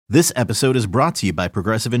This episode is brought to you by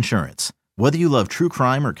Progressive Insurance. Whether you love true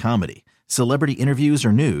crime or comedy, celebrity interviews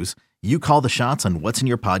or news, you call the shots on what's in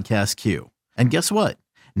your podcast queue. And guess what?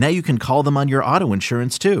 Now you can call them on your auto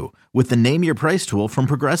insurance too with the Name Your Price tool from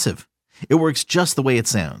Progressive. It works just the way it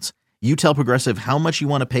sounds. You tell Progressive how much you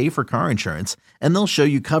want to pay for car insurance, and they'll show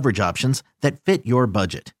you coverage options that fit your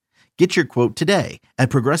budget. Get your quote today at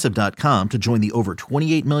Progressive.com to join the over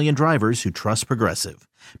 28 million drivers who trust Progressive.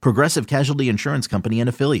 Progressive Casualty Insurance Company and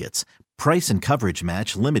Affiliates. Price and coverage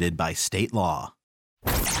match limited by state law.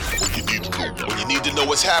 When you need to know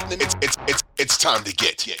what's happening, it's time to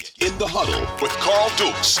get in the huddle with Carl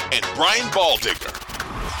Dukes and Brian Baldinger.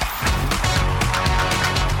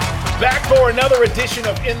 Back for another edition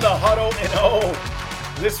of In the Huddle, and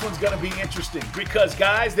this one's going to be interesting because,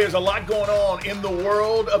 guys, there's a lot going on in the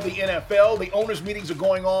world of the NFL. The owners' meetings are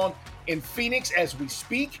going on in Phoenix as we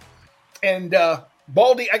speak. And,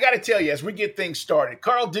 Baldy, I got to tell you, as we get things started,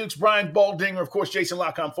 Carl Dukes, Brian Baldinger, of course, Jason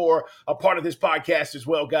Lockon for a part of this podcast as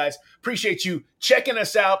well, guys. Appreciate you checking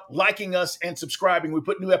us out, liking us, and subscribing. We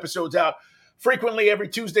put new episodes out frequently every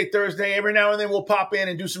Tuesday, Thursday. Every now and then we'll pop in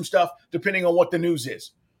and do some stuff depending on what the news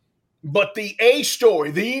is. But the A story,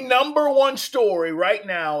 the number one story right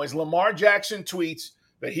now is Lamar Jackson tweets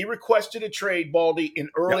that he requested a trade, Baldy, in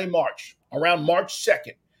early March, around March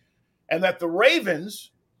 2nd, and that the Ravens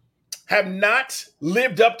have not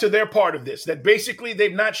lived up to their part of this, that basically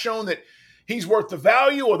they've not shown that he's worth the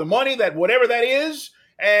value or the money, that whatever that is,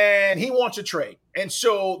 and he wants a trade. And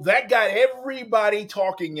so that got everybody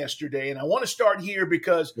talking yesterday, and I want to start here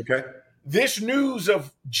because this news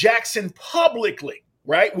of Jackson publicly,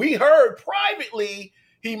 right? We heard privately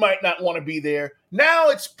he might not want to be there. Now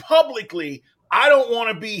it's publicly, I don't want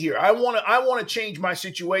to be here. I want to change my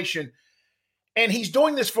situation. And he's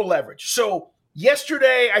doing this for leverage. So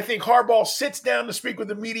yesterday, I think Harbaugh sits down to speak with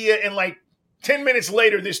the media, and like 10 minutes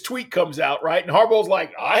later, this tweet comes out, right? And Harbaugh's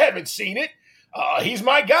like, I haven't seen it. He's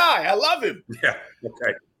my guy. I love him. Yeah,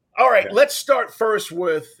 okay. All right, let's start first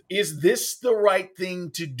with, is this the right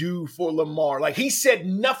thing to do for Lamar? Like, he said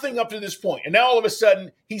nothing up to this point, and now all of a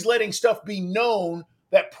sudden he's letting stuff be known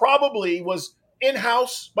that probably was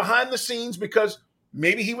in-house, behind the scenes, because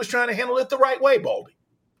maybe he was trying to handle it the right way, Baldy.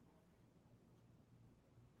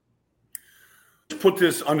 Put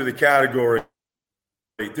this under the category,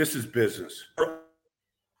 this is business.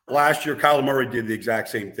 Last year, Kyler Murray did the exact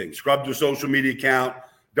same thing. Scrubbed their social media account,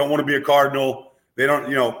 don't want to be a Cardinal. They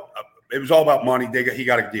don't, it was all about money. He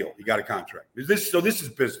got a deal. He got a contract. So this is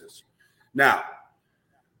business. Now,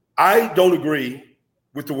 I don't agree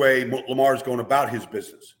with the way Lamar's going about his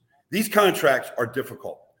business. These contracts are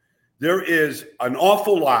difficult. There is an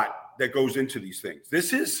awful lot that goes into these things.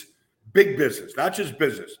 This is big business, not just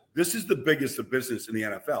business. This is the biggest of business in the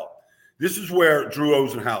NFL. This is where Drew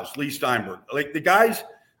Rosenhaus, Lee Steinberg, like the guys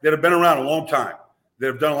that have been around a long time, that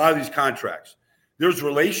have done a lot of these contracts. There's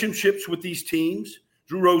relationships with these teams.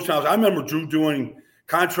 Drew Rosenhaus, I remember Drew doing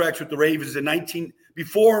contracts with the Ravens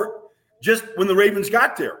before, just when the Ravens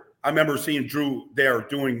got there. I remember seeing Drew there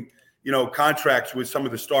doing, contracts with some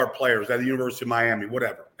of the star players at the University of Miami,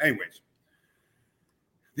 whatever. Anyways,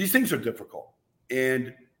 these things are difficult.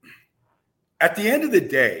 And at the end of the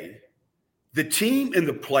day, the team and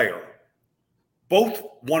the player both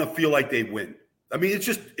want to feel like they win. I mean, it's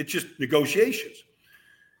just negotiations.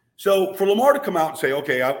 So for Lamar to come out and say,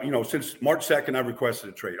 okay, since March 2nd, I requested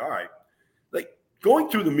a trade. All right. Like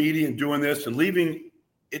going through the media and doing this and leaving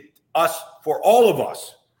for all of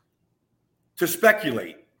us to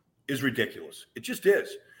speculate is ridiculous. It just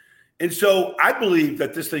is. And so I believe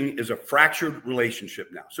that this thing is a fractured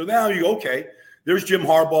relationship now. So now there's Jim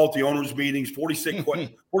Harbaugh at the owners' meetings,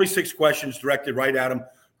 46 questions directed right at him.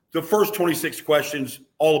 The first 26 questions,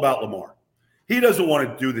 all about Lamar. He doesn't want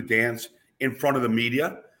to do the dance in front of the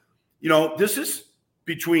media. This is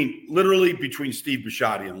literally between Steve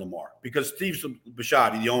Bisciotti and Lamar, because Steve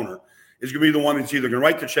Bisciotti, the owner, is going to be the one that's either going to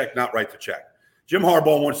write the check, not write the check. Jim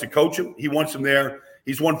Harbaugh wants to coach him. He wants him there.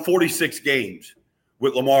 He's won 46 games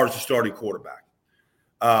with Lamar as the starting quarterback.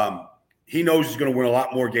 He knows he's going to win a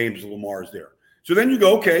lot more games if Lamar is there. So then you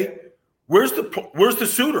go, okay, where's the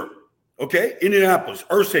suitor? Okay, Indianapolis.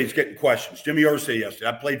 Irsay's getting questions. Jimmy Irsay yesterday.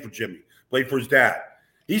 I played for Jimmy. Played for his dad.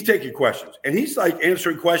 He's taking questions. And he's like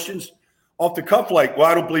answering questions off the cuff like, well,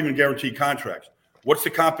 I don't believe in guaranteed contracts. What's the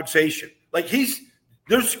compensation? Like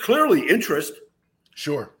there's clearly interest.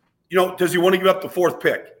 Sure. Does he want to give up the fourth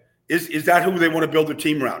pick? Is that who they want to build their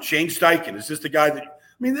team around? Shane Steichen, is this the guy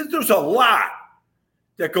there's a lot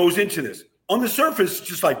that goes into this. On the surface, it's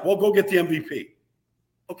just like, well, go get the MVP.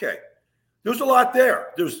 Okay. There's a lot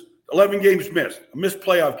there. There's 11 games missed, a missed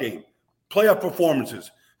playoff game, playoff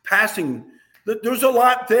performances, passing There's a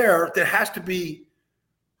lot there that has to be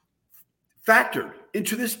factored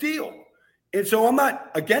into this deal. And so I'm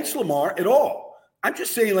not against Lamar at all. I'm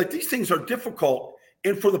just saying, like, these things are difficult.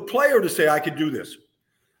 And for the player to say, I could do this,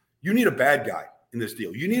 you need a bad guy in this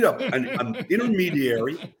deal. You need an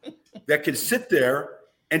intermediary that can sit there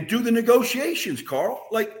and do the negotiations, Carl.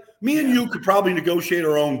 Like, me and you could probably negotiate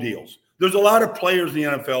our own deals. There's a lot of players in the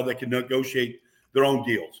NFL that can negotiate their own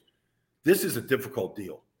deals. This is a difficult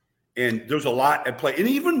deal. And there's a lot at play. And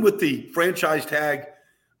even with the franchise tag,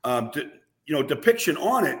 depiction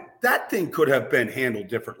on it, that thing could have been handled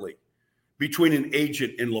differently between an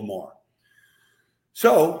agent and Lamar.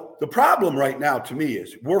 So the problem right now to me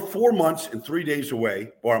is we're 4 months and 3 days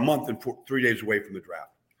away, or a month and 3 days away from the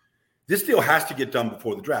draft. This deal has to get done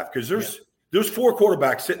before the draft because there's 4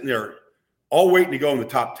 quarterbacks sitting there all waiting to go in the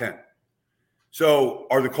top 10. So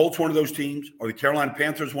are the Colts one of those teams? Are the Carolina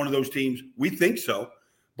Panthers one of those teams? We think so.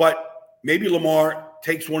 But maybe Lamar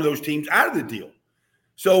takes one of those teams out of the deal.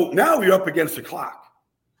 So now you're up against the clock.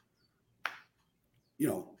 I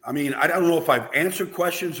don't know if I've answered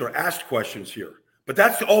questions or asked questions here, but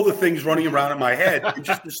that's all the things running around in my head. It's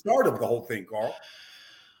just the start of the whole thing, Carl.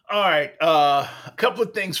 All right. A couple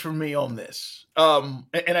of things for me on this.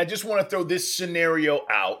 And I just want to throw this scenario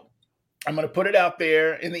out. I'm going to put it out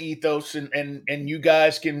there in the ethos and you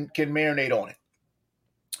guys can marinate on it.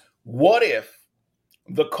 What if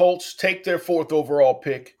the Colts take their 4th overall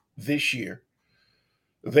pick this year?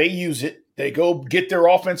 They use it. They go get their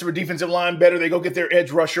offensive or defensive line better. They go get their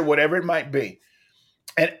edge rusher, whatever it might be.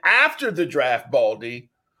 And after the draft, Baldy,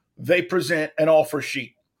 they present an offer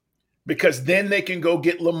sheet because then they can go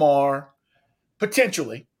get Lamar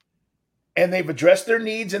potentially. And they've addressed their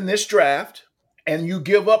needs in this draft. And you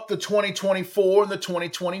give up the 2024 and the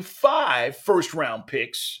 2025 first-round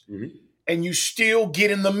picks, and you still get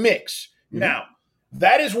in the mix. Mm-hmm. Now,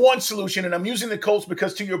 that is one solution, and I'm using the Colts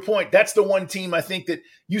because, to your point, that's the one team I think that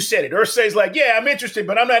you said it. Irsay's like, yeah, I'm interested,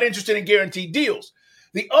 but I'm not interested in guaranteed deals.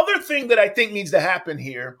 The other thing that I think needs to happen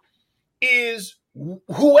here is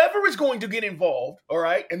whoever is going to get involved, all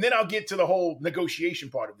right, and then I'll get to the whole negotiation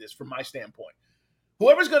part of this from my standpoint.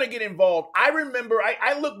 Whoever's going to get involved, I remember,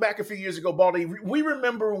 I look back a few years ago, Baldy, we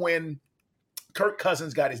remember when Kirk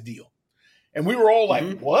Cousins got his deal. And we were all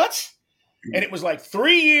like, what? And it was like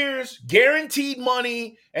 3 years, guaranteed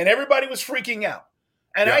money, and everybody was freaking out.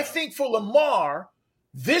 And I think for Lamar,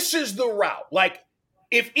 this is the route. Like,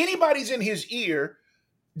 if anybody's in his ear,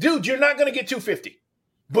 dude, you're not going to get 250.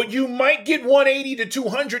 But you might get 180 to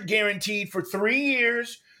 200 guaranteed for 3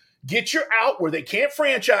 years. Get your out where they can't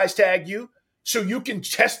franchise tag you. So you can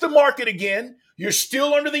test the market again. You're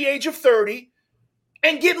still under the age of 30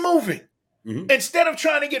 and get moving. Instead of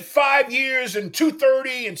trying to get 5 years and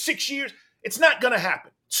 230 and 6 years, it's not going to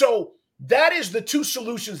happen. So that is the two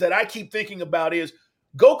solutions that I keep thinking about is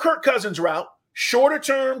go Kirk Cousins route, shorter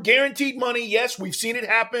term, guaranteed money. Yes, we've seen it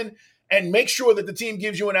happen. And make sure that the team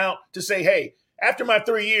gives you an out to say, hey, after my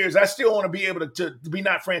 3 years, I still want to be able to be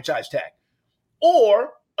not franchise tagged.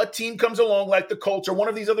 Or a team comes along like the Colts or one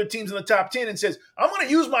of these other teams in the top 10 and says, I'm going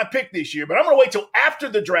to use my pick this year, but I'm going to wait till after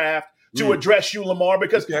the draft to address you, Lamar,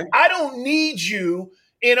 because I don't need you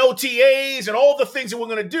in OTAs and all the things that we're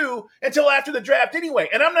going to do until after the draft anyway.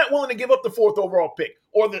 And I'm not willing to give up the 4th overall pick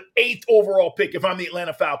or the 8th overall pick if I'm the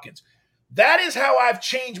Atlanta Falcons. That is how I've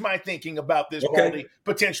changed my thinking about this, Baldy,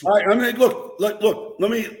 potentially. All right, I mean, look,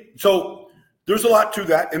 so there's a lot to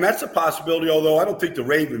that, and that's a possibility, although I don't think the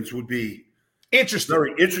Ravens would be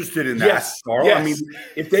very interested in that, Carl. Yes. I mean,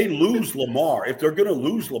 if they lose Lamar, if they're going to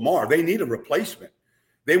lose Lamar, they need a replacement.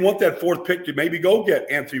 They want that 4th pick to maybe go get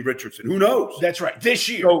Anthony Richardson. Who knows? That's right. This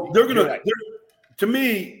year. So they're going to – to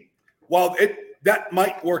me, while that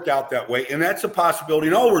might work out that way, and that's a possibility,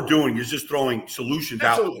 and all we're doing is just throwing solutions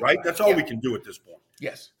out, right? That's all we can do at this point.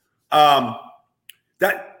 Yes.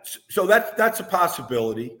 That's a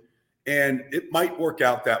possibility, and it might work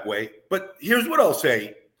out that way. But here's what I'll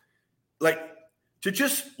say. Like, to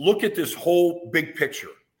just look at this whole big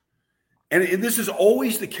picture, and this is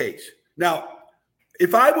always the case. Now,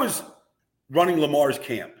 if I was running Lamar's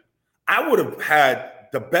camp, I would have had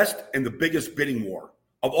the best and the biggest bidding war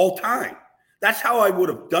of all time. That's how I would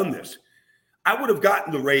have done this. I would have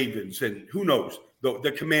gotten the Ravens and who knows,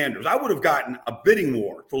 the Commanders. I would have gotten a bidding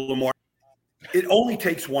war for Lamar. It only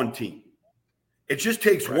takes one team. It just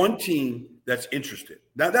takes one team that's interested.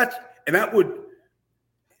 Now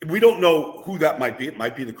we don't know who that might be. It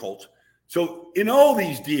might be the Colts. So in all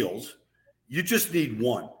these deals, you just need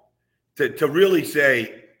one to really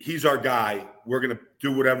say, he's our guy. We're going to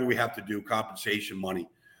do whatever we have to do, compensation, money.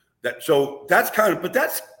 That's kind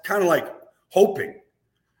of like hoping.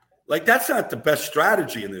 Like, that's not the best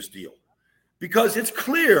strategy in this deal. because it's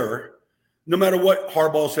clear, no matter what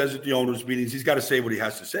Harbaugh says at the owners' meetings, he's got to say what he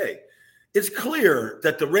has to say. It's clear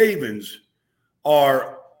that the Ravens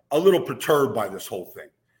are a little perturbed by this whole thing.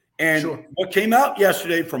 And what came out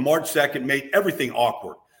yesterday from March 2nd made everything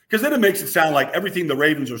awkward, because then it makes it sound like everything the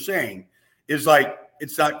Ravens are saying is like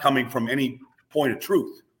it's not coming from any point of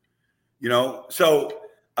truth, So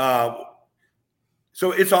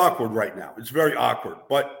it's awkward right now. It's very awkward.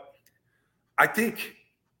 But I think,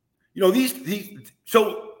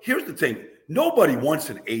 so here's the thing. Nobody wants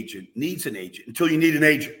an agent, needs an agent until you need an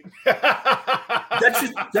agent.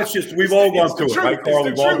 That's just we've all gone through it, right, Carl?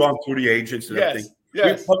 We've all gone through the agents and everything.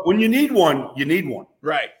 Yes. But when you need one, you need one.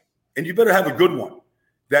 Right. And you better have a good one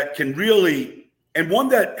that can really, and one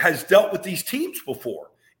that has dealt with these teams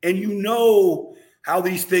before. And how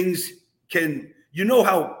these things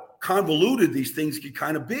how convoluted these things can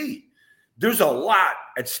kind of be. There's a lot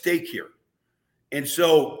at stake here. And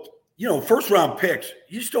so, first round picks,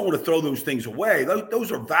 you just don't want to throw those things away.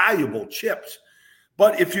 Those are valuable chips.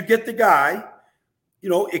 But if you get the guy,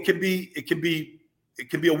 it can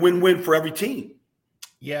be a win-win for every team.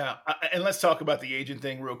 Yeah, and let's talk about the agent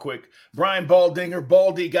thing real quick. Brian Baldinger,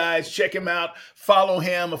 Baldy, guys, check him out. Follow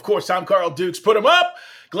him. Of course, I'm Carl Dukes. Put him up.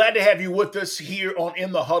 Glad to have you with us here on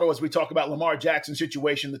In the Huddle as we talk about Lamar Jackson's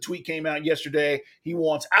situation. The tweet came out yesterday. He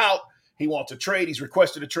wants out. He wants a trade. He's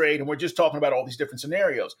requested a trade, and we're just talking about all these different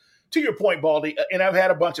scenarios. To your point, Baldy, and I've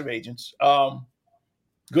had a bunch of agents,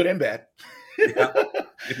 good and bad. Yeah,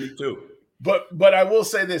 me too. But I will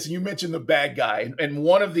say this, and you mentioned the bad guy, and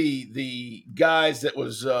one of the guys that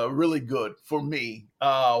was really good for me,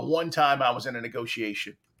 one time I was in a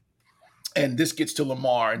negotiation, and this gets to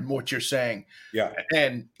Lamar and what you're saying. Yeah.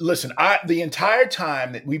 And listen, the entire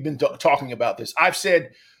time that we've been talking about this, I've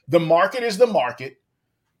said the market is the market,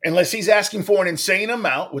 unless he's asking for an insane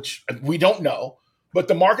amount, which we don't know, but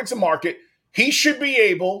the market's the market. He should be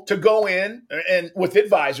able to go in and with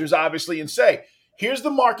advisors, obviously, and say, here's the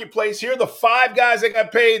marketplace. Here are the 5 guys that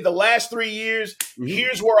got paid the last 3 years. Mm-hmm.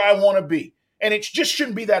 Here's where I want to be. And it just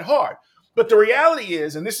shouldn't be that hard. But the reality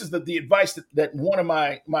is, and this is the advice that one of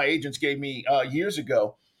my agents gave me years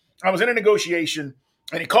ago. I was in a negotiation,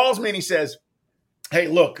 and he calls me and he says, hey,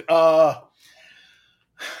 look,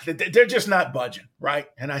 they're just not budging, right?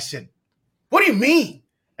 And I said, what do you mean?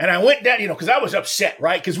 And I went down, because I was upset,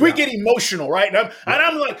 right? Because we get emotional, right? And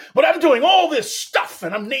I'm like, but I'm doing all this stuff,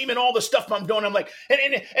 and I'm naming all the stuff I'm doing. I'm like,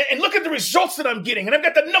 and look at the results that I'm getting, and I've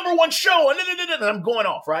got the #1 show, and I'm going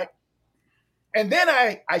off, right? And then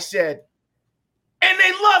I said, and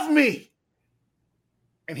they love me.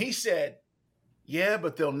 And he said, yeah,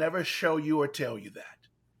 but they'll never show you or tell you that.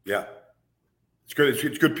 Yeah. It's good. It's a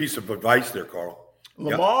good piece of advice there, Carl.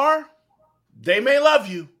 Lamar, they may love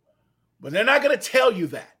you, but they're not going to tell you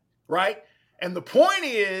that, right? And the point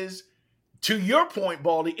is, to your point,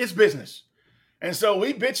 Baldy, it's business. And so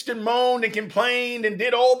we bitched and moaned and complained and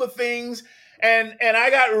did all the things, and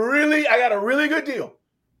I got a really good deal.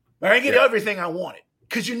 I didn't get everything I wanted,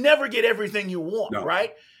 because you never get everything you want,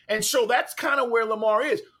 right? And so that's kind of where Lamar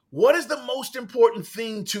is. What is the most important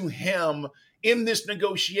thing to him in this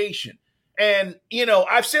negotiation? And,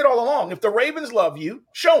 I've said all along, if the Ravens love you,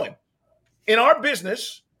 show him. In our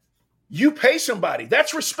business, you pay somebody.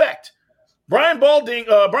 That's respect. Brian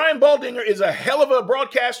Baldinger is a hell of a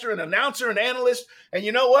broadcaster, an announcer, an analyst. And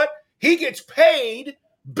you know what? He gets paid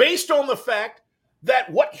based on the fact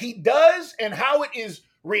that what he does and how it is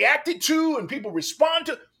reacted to and people respond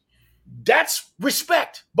to, that's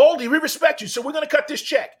respect. Baldy, we respect you, so we're going to cut this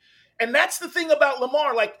check. And that's the thing about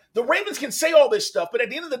Lamar. Like, the Ravens can say all this stuff, but at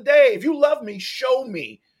the end of the day, if you love me, show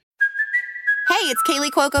me. Hey, it's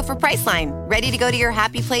Kaylee Cuoco for Priceline. Ready to go to your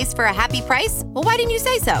happy place for a happy price? Well, why didn't you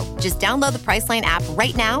say so? Just download the Priceline app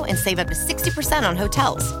right now and save up to 60% on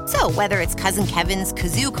hotels. So whether it's Cousin Kevin's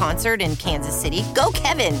Kazoo Concert in Kansas City, go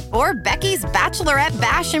Kevin, or Becky's Bachelorette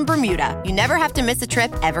Bash in Bermuda, you never have to miss a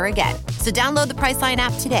trip ever again. So download the Priceline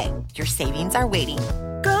app today. Your savings are waiting.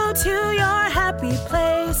 Go to your happy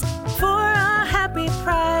place for a happy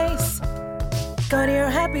price. Go to your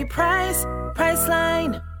happy price,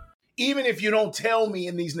 Priceline. Even if you don't tell me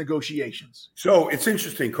in these negotiations. So it's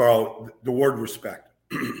interesting, Carl, the word respect,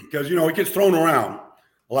 because, it gets thrown around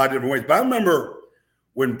a lot of different ways. But I remember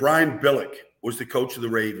when Brian Billick was the coach of the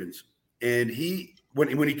Ravens, and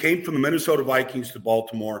when he came from the Minnesota Vikings to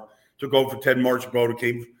Baltimore, took over for Ted Marchibroda,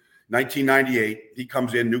 came 1998. He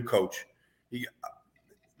comes in, new coach.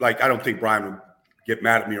 I don't think Brian would get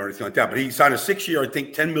mad at me or anything like that, but he signed a 6-year, I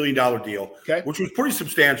think, $10 million deal, which was pretty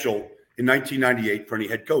substantial in 1998 for any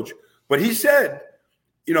head coach. But he said,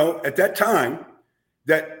 at that time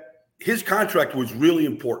that his contract was really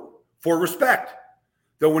important for respect,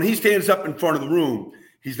 Though when he stands up in front of the room,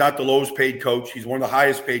 he's not the lowest paid coach. He's one of the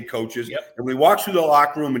highest paid coaches. Yep. And when he walks through the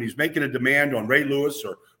locker room and he's making a demand on Ray Lewis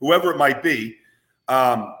or whoever it might be,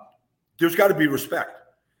 there's got to be respect.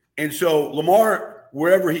 And so Lamar,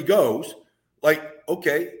 wherever he goes, like,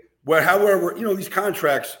 okay, well, however, these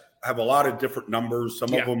contracts have a lot of different numbers.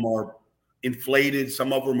 Some of them are inflated.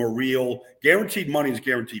 Some of them are real. Guaranteed money is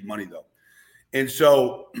guaranteed money, though. And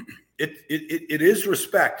so it is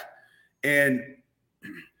respect. And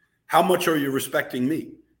how much are you respecting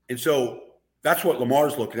me? And so that's what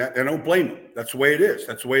Lamar's looking at. And I don't blame him. That's the way it is.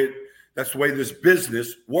 That's the way this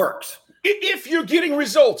business works. If you're getting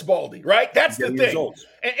results, Baldy, right? That's the thing. Results.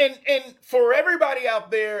 And for everybody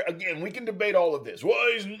out there, again, we can debate all of this. Well,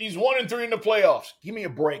 he's 1-3 in the playoffs. Give me a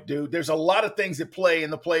break, dude. There's a lot of things that play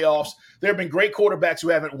in the playoffs. There have been great quarterbacks who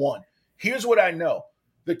haven't won. Here's what I know.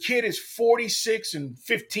 The kid is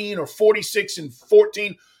 46-15 or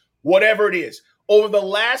 46-14, whatever it is. Over the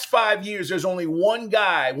last 5 years, there's only one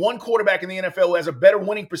quarterback in the NFL who has a better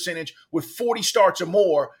winning percentage with 40 starts or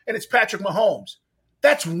more, and it's Patrick Mahomes.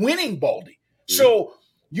 That's winning, Baldy. So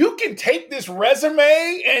you can take this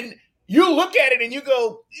resume and you look at it and you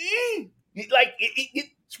go,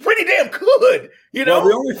 it's pretty damn good, Well,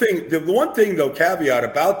 the one thing, though, caveat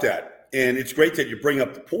about that, and it's great that you bring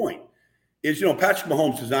up the point, is, Patrick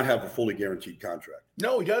Mahomes does not have a fully guaranteed contract.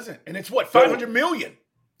 No, he doesn't. And it's what, $500 million?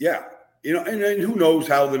 Yeah. And who knows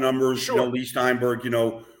how the numbers, Lee Steinberg,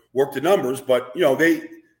 work the numbers, but,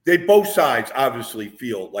 they both sides obviously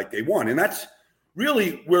feel like they won. And that's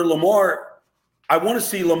really where I want to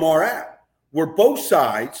see Lamar at, where both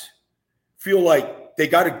sides feel like they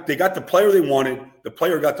got the player they wanted, the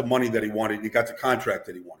player got the money that he wanted, he got the contract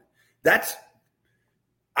that he wanted.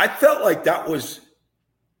 I felt like that was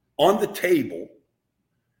on the table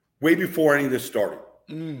way before any of this started.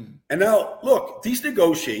 And now, look, these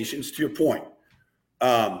negotiations, to your point,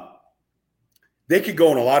 they could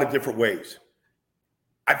go in a lot of different ways.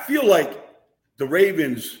 I feel like the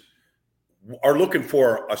Ravens are looking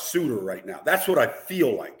for a suitor right now. That's what I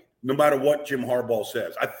feel like, no matter what Jim Harbaugh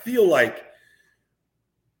says. I feel like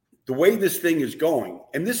the way this thing is going,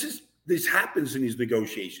 and this happens in these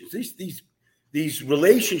negotiations, these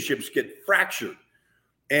relationships get fractured.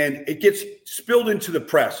 And it gets spilled into the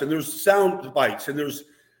press, and there's sound bites, and there's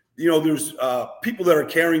people that are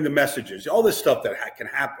carrying the messages, all this stuff that can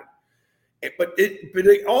happen. But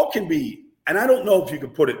it all can be, and I don't know if you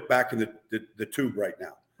can put it back in the tube right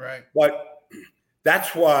now. Right. But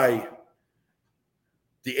that's why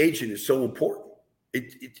the agent is so important.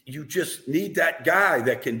 You just need that guy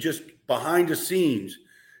that can just behind the scenes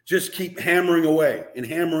just keep hammering away and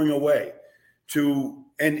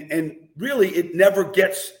really it never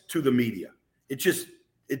gets to the media.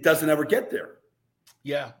 It doesn't ever get there.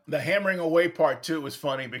 Yeah. The hammering away part too was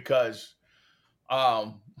funny because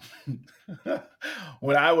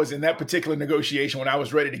when I was in that particular negotiation, when I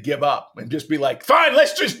was ready to give up and just be like, fine,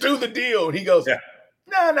 let's just do the deal. And he goes,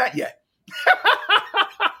 no, not yet.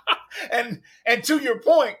 And to your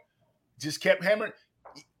point, just kept hammering.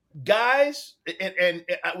 Guys, and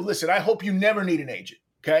listen, I hope you never need an agent,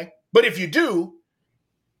 okay? But if you do,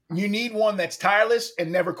 you need one that's tireless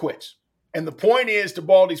and never quits. And the point is, to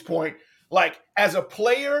Baldy's point, like as a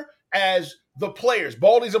player, as the players,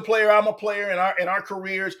 Baldy's a player, I'm a player in our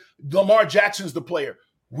careers, Lamar Jackson's the player.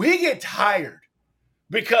 We get tired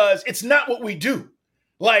because it's not what we do.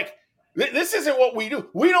 Like, this isn't what we do.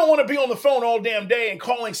 We don't want to be on the phone all damn day and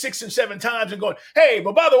calling 6 and 7 times and going, hey,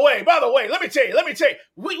 but by the way, let me tell you.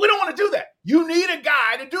 We don't want to do that. You need a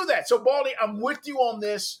guy to do that. So, Baldy, I'm with you on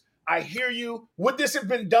this. I hear you. Would this have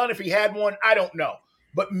been done if he had one? I don't know.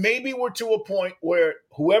 But maybe we're to a point where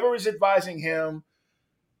whoever is advising him,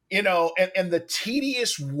 and the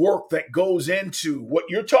tedious work that goes into what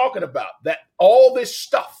you're talking about, that all this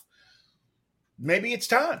stuff, maybe it's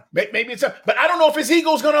time. Maybe it's time. But I don't know if his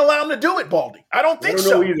ego is going to allow him to do it, Baldy. I don't think so.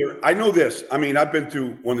 I don't know either. I know this. I mean, I've been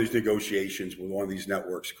through one of these negotiations with one of these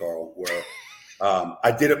networks, Carl, where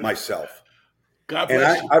I did it myself. God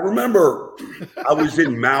bless you. I remember I was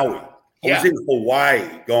in Maui. I was in Hawaii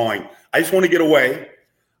going, I just want to get away.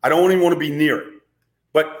 I don't even want to be near it.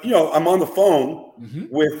 But, I'm on the phone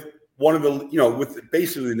with one of the, with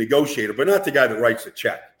basically the negotiator, but not the guy that writes the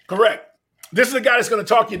check. Correct. This is the guy that's going to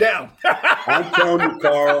talk you down. I'm telling you,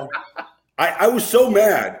 Carl, I was so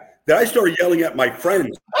mad that I started yelling at my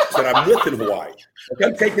friends that I'm with in Hawaii.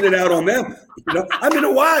 Like, I'm taking it out on them. I'm in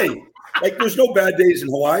Hawaii. Like, there's no bad days in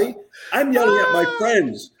Hawaii. I'm yelling at my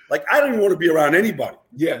friends. Like, I don't even want to be around anybody.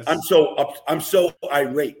 Yes. I'm so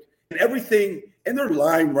irate. And everything, and they're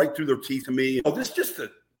lying right through their teeth to me.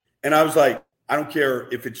 And I was like, I don't care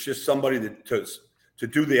if it's just somebody to to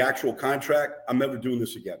do the actual contract, I'm never doing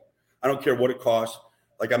this again. I don't care what it costs.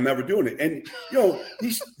 Like, I'm never doing it. And,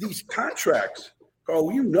 these contracts,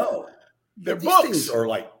 Carl, they're these books. things are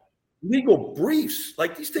like legal briefs.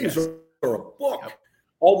 Like, these things are a book. Yep.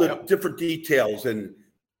 All the different details and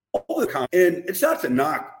all the and it's not to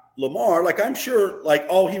knock Lamar. Like, I'm sure, like,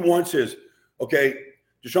 all he wants is, okay,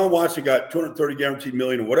 Deshaun Watson got $230 guaranteed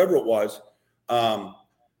million or whatever it was.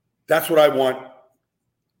 That's what I want.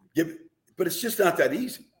 But it's just not that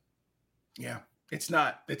easy. Yeah, it's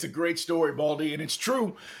not. It's a great story, Baldy, and it's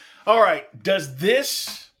true. All right, does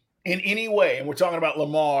this in any way, and we're talking about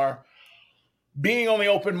Lamar being on the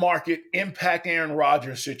open market, impact Aaron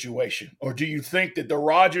Rodgers' situation? Or do you think that the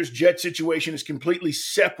Rodgers-Jet situation is completely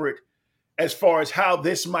separate as far as how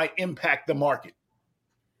this might impact the market?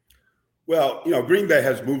 Well, Green Bay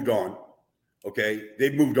has moved on, okay?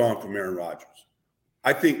 They've moved on from Aaron Rodgers.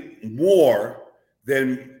 I think more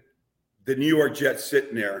than the New York Jets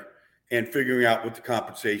sitting there and figuring out what the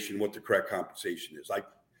correct compensation is. Like,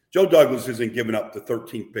 Joe Douglas isn't giving up the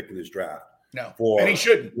 13th pick in his draft. No, and he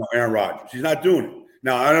shouldn't. Aaron Rodgers. He's not doing it.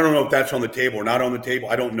 Now, I don't know if that's on the table or not on the table.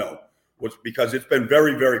 I don't know. Because it's been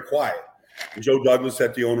very, very quiet. And Joe Douglas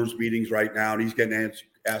at the owners' meetings right now, and he's getting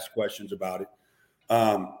asked questions about it.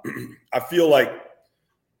 I feel like,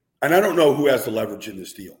 and I don't know who has the leverage in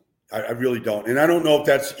this deal. I really don't. And I don't know if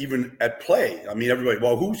that's even at play. I mean, everybody,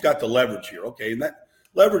 well, who's got the leverage here? Okay, and that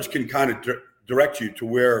leverage can kind of direct you to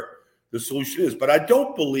where the solution is. But I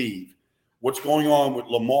don't believe what's going on with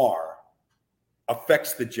Lamar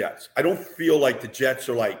affects the Jets. I don't feel like the Jets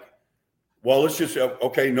are like, well, let's just,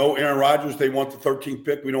 okay, no Aaron Rodgers. They want the 13th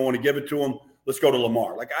pick. We don't want to give it to him. Let's go to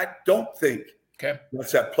Lamar. Like, I don't think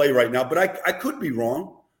that's at play right now. But I could be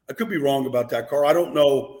wrong. I could be wrong about that, Carl. I don't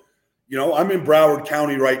know. I'm in Broward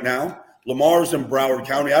County right now. Lamar's in Broward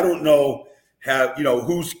County. I don't know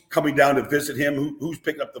who's coming down to visit him, who's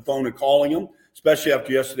picking up the phone and calling him, especially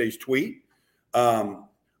after yesterday's tweet.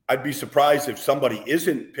 I'd be surprised if somebody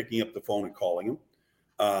isn't picking up the phone and calling him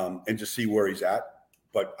and to see where he's at.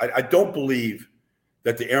 But I don't believe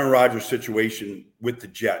that the Aaron Rodgers situation with the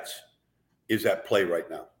Jets is at play right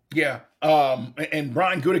now. Yeah. And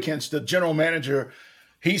Brian Gutekunst, the general manager,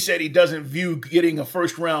 he said he doesn't view getting a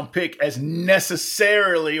first-round pick as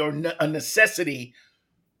necessarily or a necessity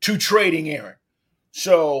to trading Aaron.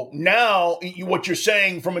 So now what you're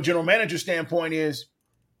saying from a general manager standpoint is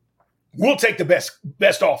we'll take the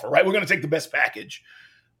best offer, right? We're going to take the best package.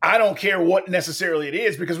 I don't care what necessarily it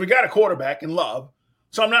is because we got a quarterback in Love.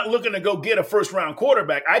 So I'm not looking to go get a first-round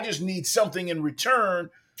quarterback. I just need something in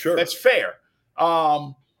return that's fair.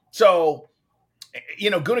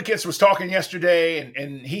 Gutekunst was talking yesterday,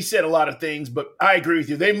 and he said a lot of things, but I agree with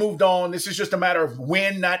you. They moved on. This is just a matter of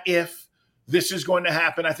when, not if, this is going to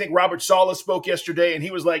happen. I think Robert Saleh spoke yesterday, and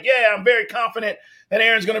he was like, yeah, I'm very confident that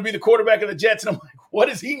Aaron's going to be the quarterback of the Jets. And I'm like, what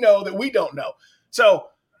does he know that we don't know? So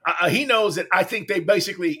he knows that I think they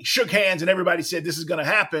basically shook hands, and everybody said this is going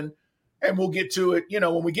to happen, and we'll get to it,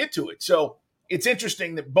 when we get to it. So it's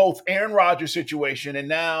interesting that both Aaron Rodgers' situation and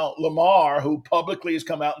now Lamar, who publicly has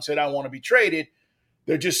come out and said, I want to be traded,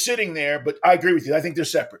 they're just sitting there. But I agree with you. I think they're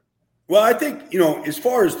separate. Well, I think, as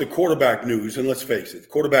far as the quarterback news, and let's face it,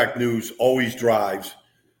 quarterback news always drives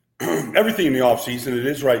everything in the offseason. It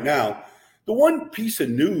is right now. The one piece of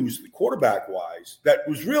news, quarterback-wise, that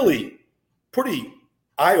was really pretty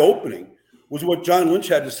eye-opening was what John Lynch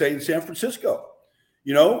had to say in San Francisco,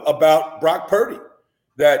 about Brock Purdy.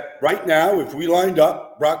 That right now, if we lined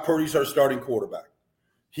up, Brock Purdy's our starting quarterback.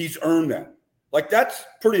 He's earned that. Like, that's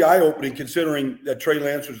pretty eye-opening considering that Trey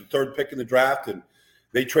Lance was the third pick in the draft and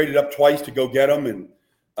they traded up twice to go get him. And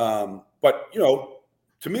but,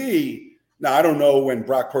 to me, now I don't know when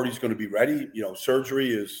Brock Purdy's going to be ready.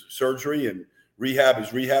 Surgery is surgery and rehab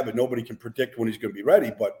is rehab, and nobody can predict when he's going to be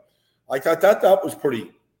ready. But I thought that was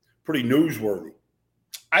pretty newsworthy.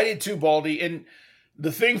 I did too, Baldy. And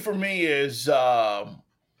the thing for me is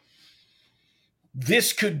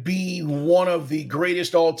this could be one of the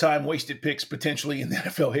greatest all-time wasted picks potentially in the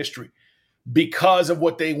NFL history because of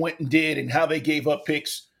what they went and did and how they gave up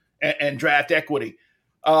picks and draft equity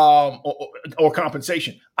or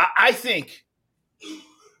compensation. I think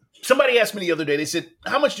somebody asked me the other day, they said,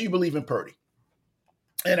 how much do you believe in Purdy?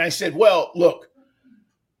 And I said, well, look,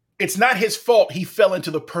 it's not his fault he fell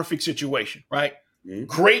into the perfect situation, right? Mm-hmm.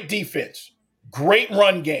 Great defense, great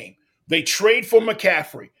run game. They trade for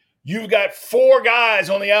McCaffrey. You've got four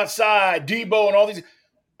guys on the outside, Debo and all these.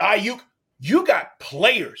 You got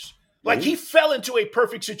players. Like, he fell into a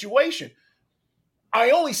perfect situation.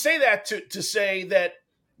 I only say that to say that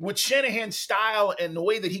with Shanahan's style and the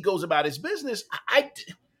way that he goes about his business,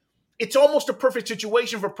 it's almost a perfect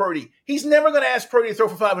situation for Purdy. He's never going to ask Purdy to throw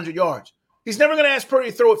for 500 yards. He's never going to ask Purdy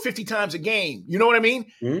to throw it 50 times a game. You know what I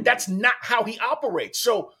mean? Mm-hmm. That's not how he operates.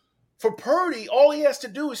 So for Purdy, all he has to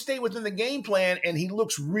do is stay within the game plan, and he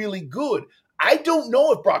looks really good. I don't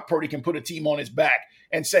know if Brock Purdy can put a team on his back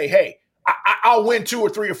and say, hey, I'll win 2 or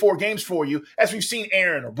 3 or 4 games for you, as we've seen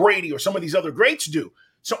Aaron or Brady or some of these other greats do.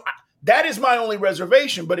 So that is my only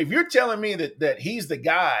reservation. But if you're telling me that he's the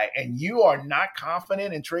guy and you are not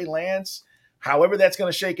confident in Trey Lance, however that's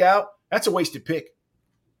going to shake out, that's a wasted pick.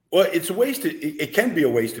 Well, it can be a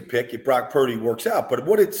wasted pick if Brock Purdy works out. But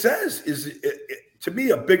what it says is, to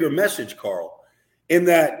me, a bigger message, Carl, in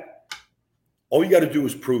that all you got to do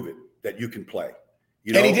is prove it, that you can play.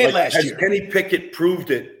 You know, and he did last year. Kenny Pickett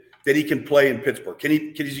proved it that he can play in Pittsburgh. Can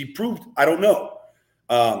he proved? I don't know.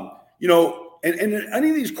 You know, and any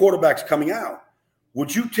of these quarterbacks coming out,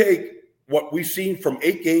 would you take what we've seen from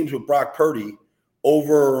 8 games with Brock Purdy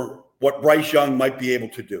over what Bryce Young might be able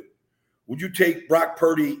to do? Would you take Brock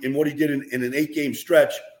Purdy and what he did in an 8-game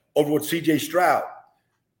stretch over what C.J. Stroud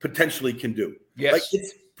potentially can do? Yes. Like,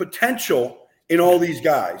 it's potential in all these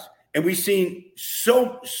guys. And we've seen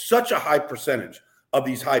such a high percentage of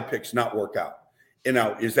these high picks not work out. You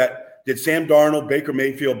know, did Sam Darnold, Baker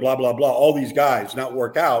Mayfield, blah, blah, blah, all these guys not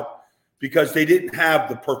work out because they didn't have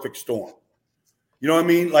the perfect storm? You know what I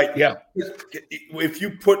mean? Like, yeah. If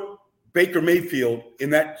you put Baker Mayfield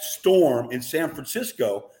in that storm in San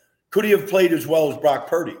Francisco, could he have played as well as Brock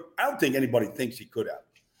Purdy? I don't think anybody thinks he could have.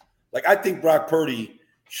 Like, I think Brock Purdy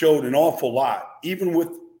showed an awful lot, even with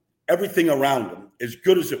everything around him, as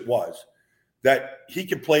good as it was, that he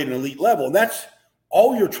could play at an elite level. And that's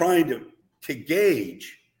all you're trying to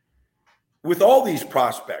gauge with all these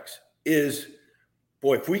prospects is,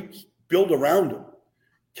 boy, if we build around him,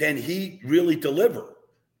 can he really deliver?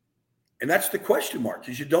 And that's the question mark,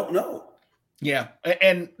 because you don't know. Yeah,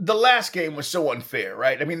 and the last game was so unfair,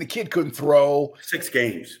 right? I mean, the kid couldn't throw 6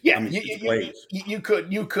 games. Yeah, I mean,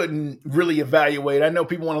 you couldn't really evaluate. I know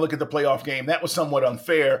people want to look at the playoff game. That was somewhat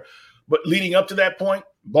unfair, but leading up to that point,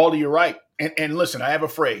 Baldy, you're right. And listen, I have a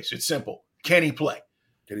phrase. It's simple. Can he play?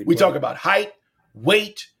 We talk about height,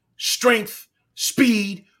 weight, strength,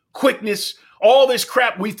 speed, quickness, all this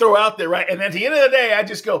crap we throw out there, right? And at the end of the day, I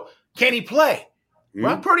just go, can he play?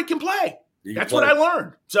 Brock Purdy can play. That's what I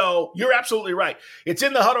learned. So you're absolutely right. It's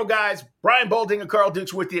In the Huddle, guys. Brian Baldinger, Carl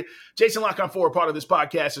Dukes with you. Jason Lock-on-4, part of this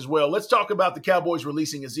podcast as well. Let's talk about the Cowboys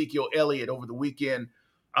releasing Ezekiel Elliott over the weekend.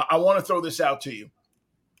 I want to throw this out to you.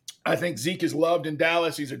 I think Zeke is loved in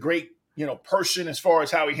Dallas. He's a great, person as far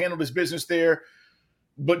as how he handled his business there.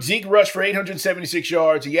 But Zeke rushed for 876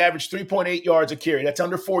 yards. He averaged 3.8 yards a carry. That's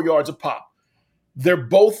under 4 yards a pop. They're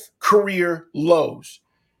both career lows.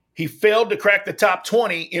 He failed to crack the top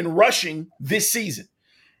 20 in rushing this season.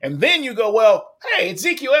 And then you go, well, hey,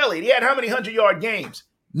 Ezekiel Elliott, he had how many 100-yard games?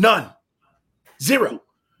 None. 0.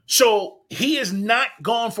 So he has not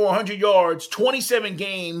gone for 100 yards, 27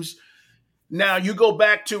 games. Now you go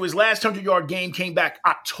back to his last 100-yard game, came back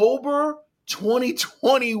October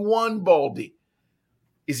 2021, Baldy.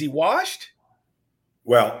 Is he washed?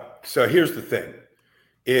 Well, so here's the thing,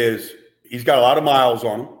 is he's got a lot of miles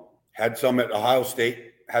on him, had some at Ohio State,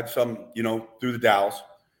 had some, through the Dallas.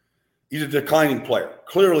 He's a declining player,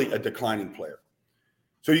 clearly a declining player.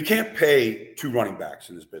 So you can't pay 2 running backs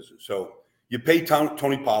in this business. So you pay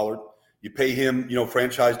Tony Pollard, you pay him,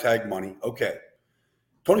 franchise tag money. Okay.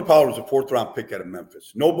 Tony Pollard was a 4th-round pick out of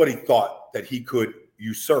Memphis. Nobody thought that he could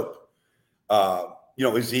usurp,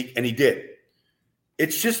 Zeke, and he did.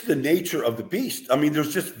 It's just the nature of the beast. I mean,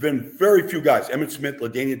 there's just been very few guys, Emmitt Smith,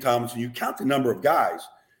 LaDainian Tomlinson, you count the number of guys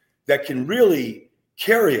that can really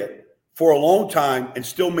carry it for a long time and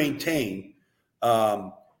still maintain,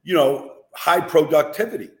 high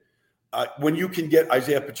productivity. When you can get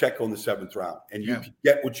Isaiah Pacheco in the 7th round and you can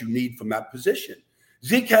get what you need from that position.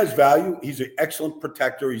 Zeke has value. He's an excellent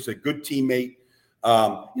protector. He's a good teammate.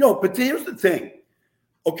 But here's the thing.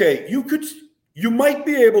 Okay, you might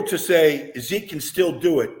be able to say Zeke can still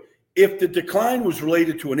do it if the decline was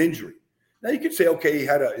related to an injury. Now you could say, okay, he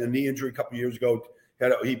had a knee injury a couple of years ago.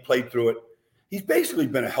 He played through it. He's basically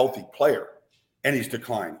been a healthy player, and he's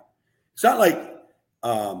declining. It's not like,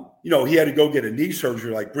 he had to go get a knee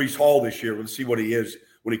surgery like Breece Hall this year. Let's see what he is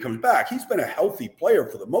when he comes back. He's been a healthy player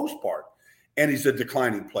for the most part, and he's a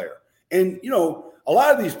declining player. And, a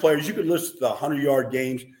lot of these players, you could list the 100-yard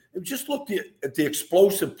games and just look at the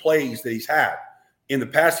explosive plays that he's had in the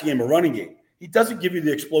passing game or running game. He doesn't give you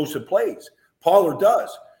the explosive plays. Pollard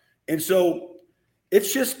does. And so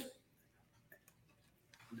it's just –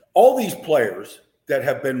 all these players that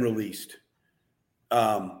have been released,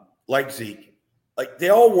 like Zeke, like they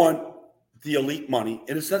all want the elite money,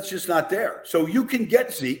 and that's just not there. So you can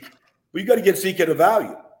get Zeke, but you got to get Zeke at a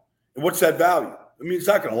value. And what's that value? I mean, it's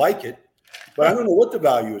not going to like it, but I don't know what the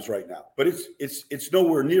value is right now. But it's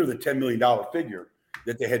nowhere near the $10 million figure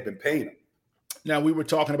that they had been paying him. Now, we were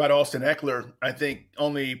talking about Austin Ekeler, I think,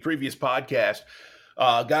 on the previous podcast.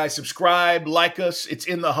 Guys, subscribe, like us. It's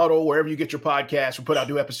In the Huddle, wherever you get your podcasts. We put out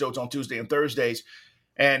new episodes on Tuesday and Thursdays.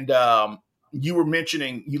 And you were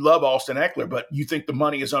mentioning you love Austin Ekeler, but you think the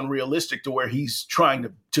money is unrealistic to where he's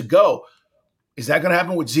trying to go. Is that going to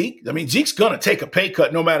happen with Zeke? I mean, Zeke's going to take a pay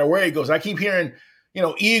cut no matter where he goes. I keep hearing,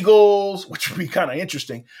 Eagles, which would be kind of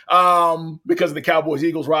interesting because of the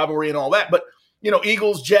Cowboys-Eagles rivalry and all that. But,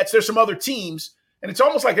 Eagles, Jets, there's some other teams. And it's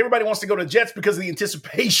almost like everybody wants to go to Jets because of the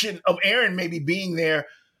anticipation of Aaron maybe being there.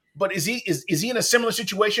 But is he in a similar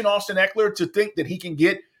situation, Austin Ekeler, to think that he can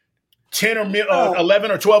get $10 or $11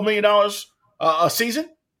 or $12 million a season?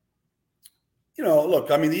 Look,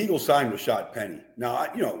 I mean, the Eagles signed Rashad Penny. Now,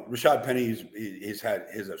 Rashad Penny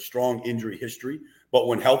has a strong injury history, but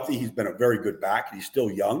when healthy, he's been a very good back. He's still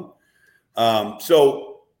young.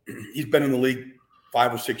 So he's been in the league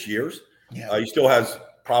 5 or 6 years. Yeah. He still has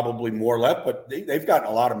probably more left, but they've gotten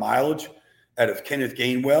a lot of mileage out of Kenneth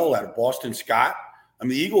Gainwell, out of Boston Scott. I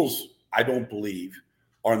mean, the Eagles, I don't believe,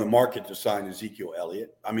 are in the market to sign Ezekiel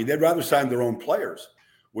Elliott. I mean, they'd rather sign their own players,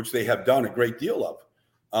 which they have done a great deal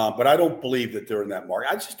of. But I don't believe that they're in that market.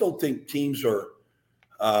 I just don't think teams are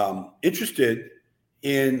interested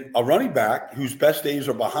in a running back whose best days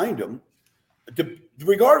are behind him,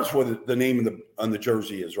 regardless of what the name on the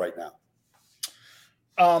jersey is right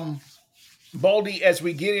now. Baldy, as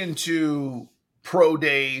we get into pro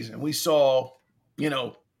days, and we saw,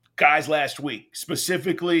 guys last week,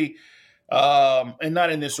 specifically, and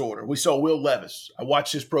not in this order, we saw Will Levis. I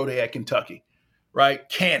watched his pro day at Kentucky, right?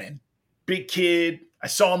 Cannon, big kid. I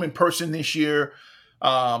saw him in person this year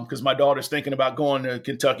because my daughter's thinking about going to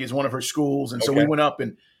Kentucky as one of her schools. And so we went up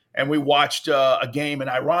and we watched a game. And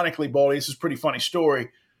ironically, Baldy, this is a pretty funny story.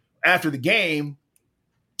 After the game,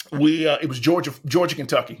 it was Georgia,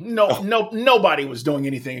 Kentucky. Nobody was doing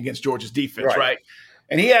anything against Georgia's defense, right?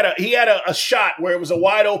 And he had a shot where it was a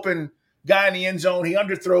wide open guy in the end zone. He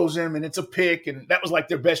underthrows him, and it's a pick, and that was like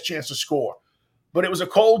their best chance to score. But it was a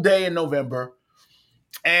cold day in November,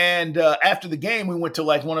 and after the game, we went to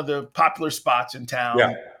like one of the popular spots in town,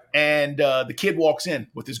 and the kid walks in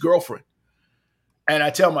with his girlfriend, and I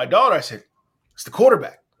tell my daughter, I said, "It's the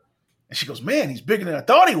quarterback." And she goes, "Man, he's bigger than I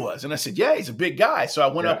thought he was." And I said, "Yeah, he's a big guy." So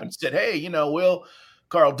I went up and said, "Hey, Will,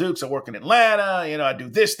 Carl Dukes, I work in Atlanta. I do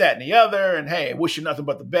this, that, and the other. And hey, I wish you nothing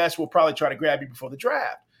but the best. We'll probably try to grab you before the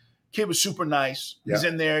draft." Kid was super nice. Yeah. He's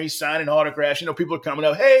in there. He's signing autographs. People are coming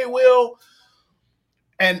up, "Hey, Will."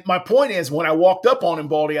 And my point is, when I walked up on him,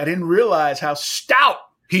 Baldy, I didn't realize how stout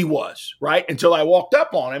he was, right? Until I walked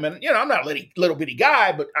up on him. And, I'm not a little bitty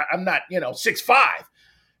guy, but I'm not, 6'5".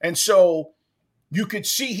 And so you could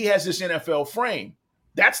see he has this NFL frame.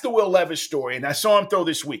 That's the Will Levis story. And I saw him throw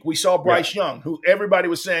this week. We saw Bryce Young, who everybody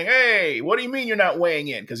was saying, "Hey, what do you mean you're not weighing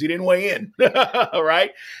in?" Because he didn't weigh in,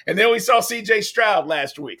 right? And then we saw C.J. Stroud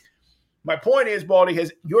last week. My point is, Baldy,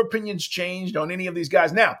 has your opinions changed on any of these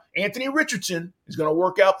guys? Now, Anthony Richardson is going to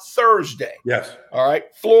work out Thursday. Yes. All right.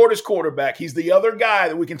 Florida's quarterback. He's the other guy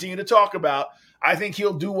that we continue to talk about. I think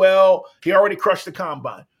he'll do well. He already crushed the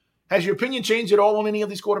combine. Has your opinion changed at all on any of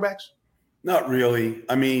these quarterbacks? Not really.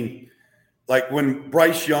 I mean, like when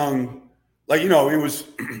Bryce Young, it was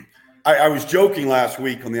I was joking last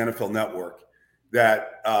week on the NFL Network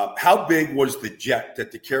that how big was the jet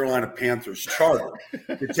that the Carolina Panthers chartered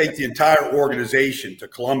to take the entire organization to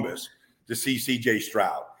Columbus to see C.J.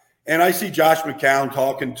 Stroud. And I see Josh McCown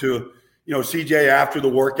talking to, C.J. after the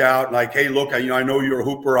workout, like, "Hey, look, I know you're a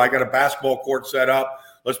hooper. I got a basketball court set up.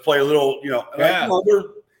 Let's play a little,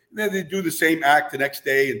 they do the same act the next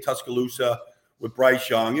day in Tuscaloosa with Bryce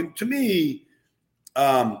Young. And to me,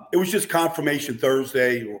 it was just confirmation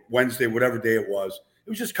Thursday or Wednesday, whatever day it was. It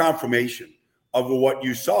was just confirmation of what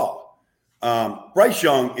you saw. Bryce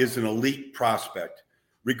Young is an elite prospect,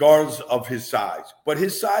 regardless of his size. But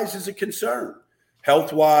his size is a concern,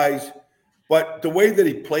 health-wise. But the way that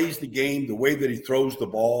he plays the game, the way that he throws the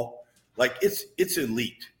ball, it's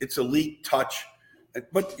elite. It's elite touch.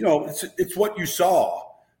 But, it's what you saw,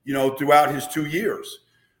 throughout his 2 years.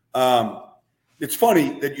 It's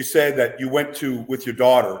funny that you said that you went with your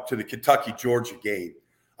daughter to the Kentucky-Georgia game.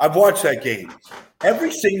 I've watched that game.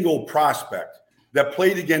 Every single prospect that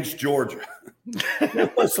played against Georgia,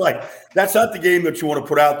 it was like, that's not the game that you want to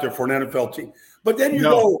put out there for an NFL team. But then you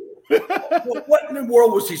go, well, what in the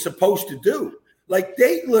world was he supposed to do? Like,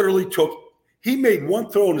 they literally he made one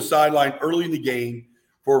throw on the sideline early in the game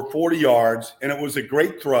for 40 yards, and it was a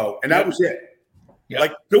great throw, and that was it. Yep.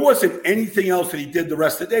 Like, there wasn't anything else that he did the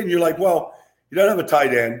rest of the day, and you're like, well, you don't have a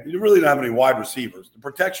tight end. You really don't have any wide receivers. The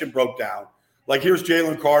protection broke down. Like, here's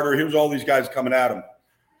Jalen Carter. Here's all these guys coming at him.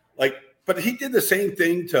 Like, but he did the same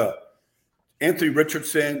thing to Anthony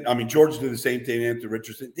Richardson. I mean, George did the same thing to Anthony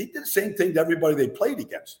Richardson. He did the same thing to everybody they played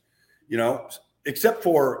against, except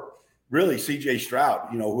for really C.J. Stroud,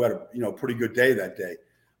 who had a pretty good day that day.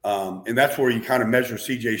 And that's where you kind of measure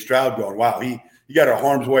C.J. Stroud going, wow, he got a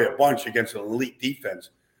harm's way a bunch against an elite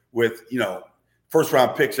defense with,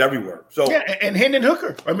 first-round picks everywhere. So yeah, and Hendon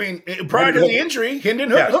Hooker. I mean, prior to the injury,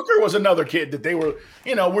 Hendon Hooker was another kid that they were,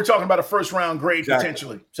 we're talking about a first-round grade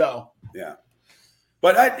potentially. So yeah,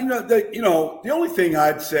 but the only thing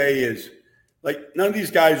I'd say is, like, none of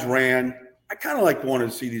these guys ran. I kind of wanted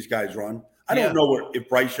to see these guys run. I don't know if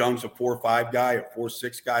Bryce Young's a 4.5 guy or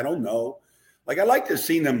 4.6 guy. I don't know. Like, I like to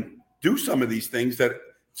see them do some of these things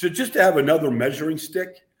just to have another measuring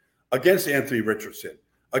stick against Anthony Richardson,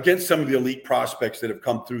 against some of the elite prospects that have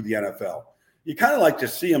come through the NFL. You kind of like to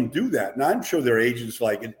see them do that. And I'm sure their agents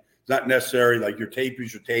like it. It's not necessary. Like, your tape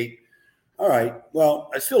is your tape. All right. Well,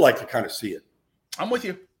 I still like to kind of see it. I'm with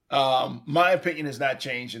you. My opinion has not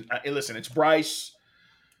changed. And listen, it's Bryce,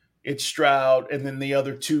 it's Stroud, and then the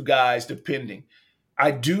other two guys, depending.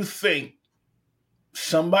 I do think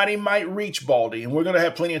somebody might reach, Baldy, and we're going to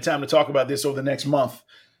have plenty of time to talk about this over the next month,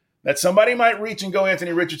 that somebody might reach and go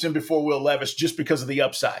Anthony Richardson before Will Levis just because of the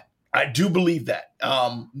upside. I do believe that.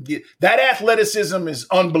 That athleticism is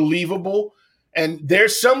unbelievable. And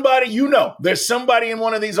there's somebody, there's somebody in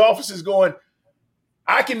one of these offices going,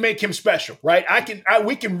 I can make him special, right?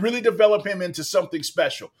 We can really develop him into something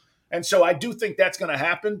special. And so I do think that's going to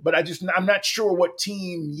happen, but I'm not sure what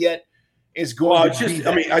team yet is going to be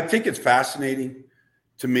that. I mean, I think it's fascinating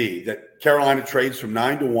to me that Carolina trades from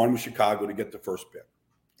 9-1 with Chicago to get the first pick.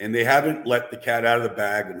 And they haven't let the cat out of the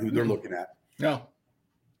bag and who they're looking at. No.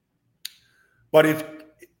 But if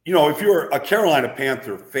you're a Carolina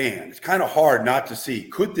Panther fan, it's kind of hard not to see,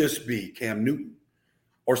 could this be Cam Newton?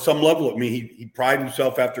 Or some level. I mean, he prided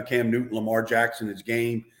himself after Cam Newton, Lamar Jackson, his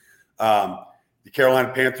game. The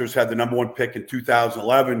Carolina Panthers had the number 1 pick in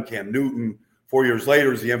 2011. Cam Newton, 4 years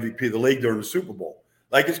later, is the MVP of the league during the Super Bowl.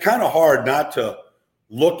 Like, it's kind of hard not to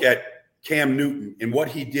look at Cam Newton and what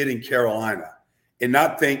he did in Carolina and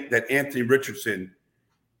not think that Anthony Richardson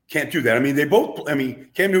can't do that. I mean,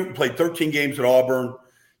 Cam Newton played 13 games at Auburn.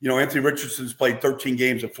 Anthony Richardson's played 13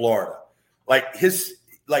 games at Florida. His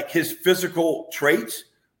physical traits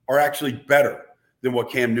are actually better than what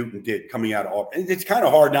Cam Newton did coming out of Auburn. And it's kind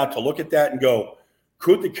of hard not to look at that and go,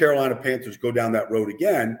 could the Carolina Panthers go down that road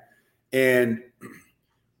again and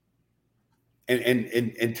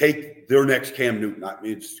take their next Cam Newton? I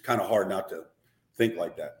mean, it's kind of hard not to think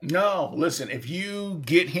like that. No, listen, if you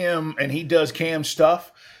get him and he does Cam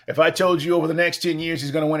stuff, if I told you over the next 10 years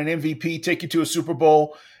he's going to win an MVP, take you to a Super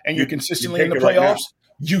Bowl, and you're consistently in the playoffs,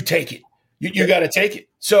 you take it. You got to take it.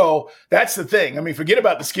 So that's the thing. I mean, forget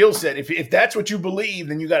about the skill set. If that's what you believe,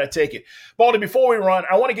 then you got to take it. Baldy, before we run,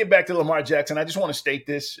 I want to get back to Lamar Jackson. I just want to state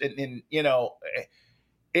this, and it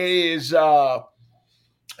is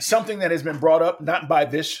something that has been brought up, not by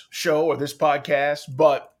this show or this podcast,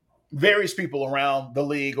 but various people around the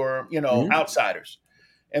league or, outsiders.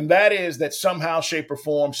 And that is that somehow, shape or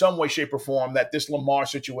form, some way, shape or form, that this Lamar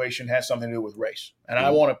situation has something to do with race. And I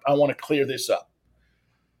want to clear this up.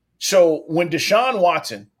 So when Deshaun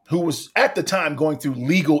Watson, who was at the time going through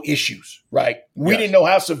legal issues, right? We didn't know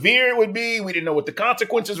how severe it would be. We didn't know what the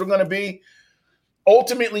consequences were going to be.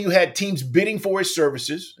 Ultimately, you had teams bidding for his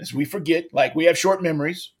services, as we forget, like we have short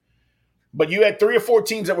memories. But you had 3 or 4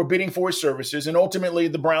 teams that were bidding for his services, and ultimately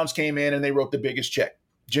the Browns came in and they wrote the biggest check.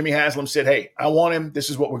 Jimmy Haslam said, hey, I want him.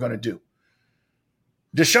 This is what we're going to do.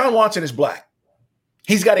 Deshaun Watson is black.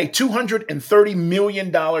 He's got a $230 million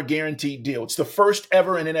guaranteed deal. It's the first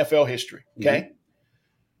ever in NFL history, okay? Mm-hmm.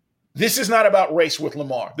 This is not about race with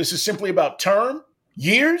Lamar. This is simply about term,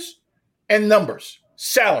 years, and numbers,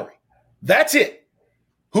 salary. That's it.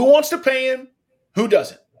 Who wants to pay him? Who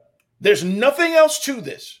doesn't? There's nothing else to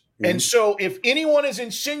this. Mm-hmm. And so if anyone is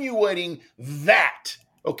insinuating that,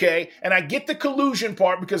 okay, and I get the collusion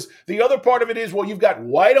part because the other part of it is, well, you've got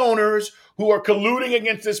white owners who are colluding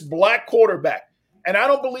against this black quarterback. And I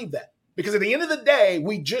don't believe that because at the end of the day,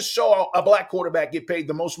 we just saw a black quarterback get paid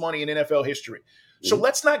the most money in NFL history. So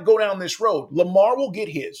let's not go down this road. Lamar will get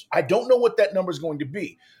his. I don't know what that number is going to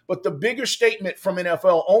be. But the bigger statement from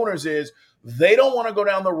NFL owners is they don't want to go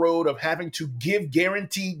down the road of having to give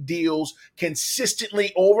guaranteed deals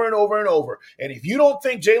consistently over and over and over. And if you don't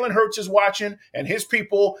think Jalen Hurts is watching and his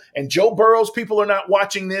people and Joe Burrow's people are not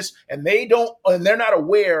watching this and they're not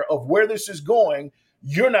aware of where this is going,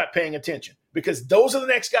 you're not paying attention, because those are the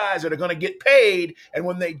next guys that are going to get paid. And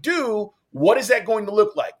when they do, what is that going to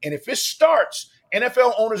look like? And if it starts,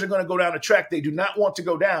 NFL owners are going to go down a track they do not want to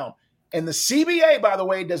go down. And the CBA, by the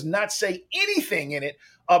way, does not say anything in it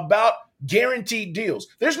about guaranteed deals.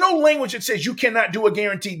 There's no language that says you cannot do a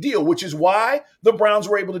guaranteed deal, which is why the Browns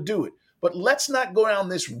were able to do it. But let's not go down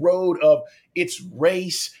this road of it's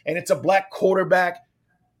race and it's a black quarterback.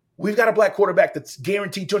 We've got a black quarterback that's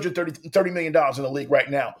guaranteed $230 million in the league right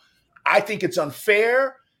now. I think it's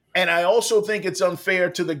unfair, and I also think it's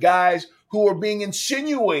unfair to the guys who are being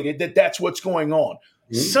insinuated that that's what's going on.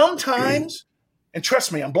 Sometimes, and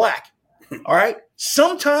trust me, I'm black, all right?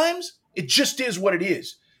 Sometimes it just is what it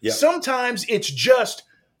is. Yep. Sometimes it's just,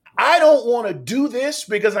 I don't want to do this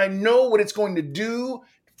because I know what it's going to do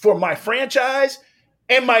for my franchise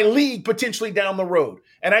and my league potentially down the road.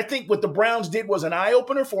 And I think what the Browns did was an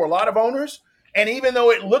eye-opener for a lot of owners. And even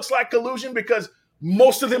though it looks like collusion because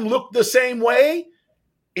most of them look the same way,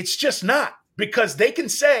 it's just not. Because they can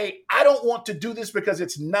say, I don't want to do this because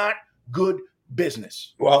it's not good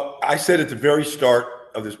business. Well, I said at the very start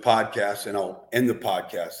of this podcast, and I'll end the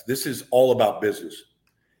podcast, this is all about business.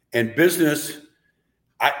 And business,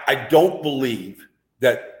 I don't believe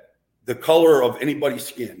that the color of anybody's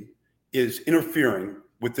skin is interfering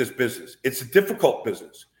with this business. It's a difficult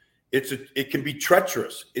business. It can be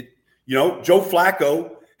treacherous. Joe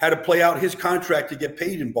Flacco had to play out his contract to get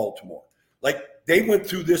paid in Baltimore. Like, they went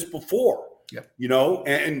through this before,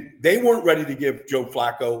 and they weren't ready to give Joe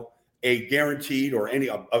Flacco a guaranteed or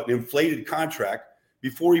an inflated contract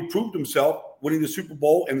before he proved himself winning the Super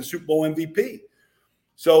Bowl and the Super Bowl MVP.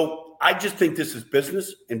 So I just think this is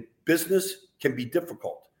business, and business can be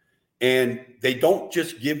difficult. And they don't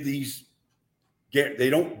just give these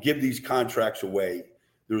contracts away.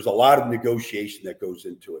 There's a lot of negotiation that goes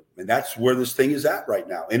into it. And that's where this thing is at right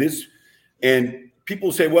now. And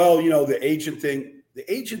people say, well, the agent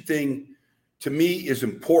thing to me is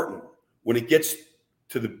important when it gets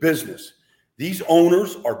to the business. These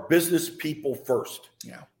owners are business people first.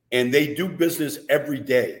 Yeah. And they do business every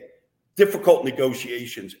day. Difficult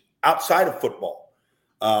negotiations outside of football.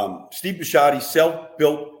 Steve Bisciotti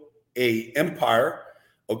self-built a empire,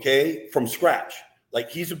 from scratch. Like,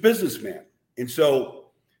 he's a businessman. And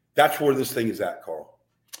so that's where this thing is at, Carl.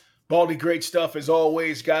 Baldy, great stuff as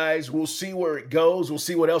always, guys. We'll see where it goes. We'll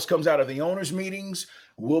see what else comes out of the owners' meetings.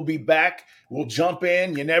 We'll be back. We'll jump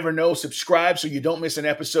in. You never know. Subscribe so you don't miss an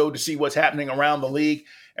episode to see what's happening around the league.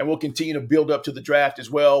 And we'll continue to build up to the draft as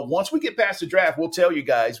well. Once we get past the draft, we'll tell you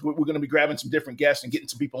guys. We're going to be grabbing some different guests and getting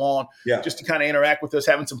some people on just to kind of interact with us,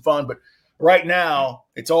 having some fun. But right now,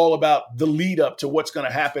 it's all about the lead up to what's going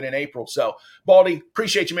to happen in April. So, Baldy,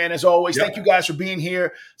 appreciate you, man, as always. Thank you guys for being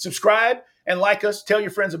here. Subscribe and like us. Tell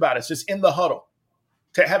your friends about us. It's In the Huddle.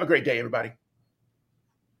 Have a great day, everybody.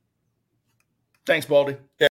 Thanks, Baldy.